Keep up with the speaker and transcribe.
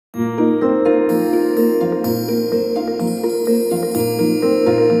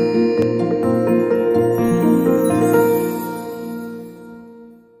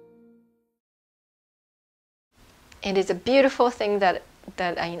beautiful thing that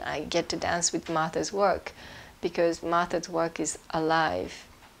I get to dance with Martha's work, because Martha's work is alive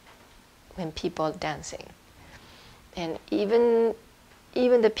when people are dancing. And even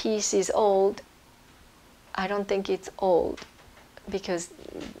the piece is old, I don't think it's old, because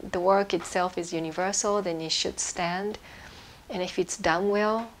the work itself is universal, then it should stand. And if it's done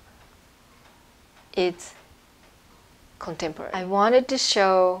well, it's contemporary. I wanted to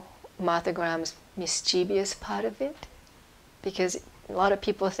show Martha Graham's mischievous part of it, because a lot of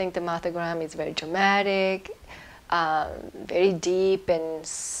people think that Martha Graham is very dramatic, very deep and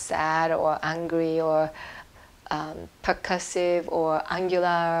sad or angry or percussive or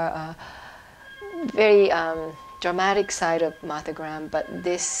angular, very dramatic side of Martha Graham. But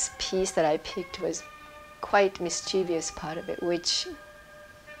this piece that I picked was quite mischievous part of it, which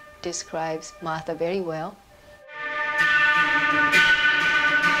describes Martha very well.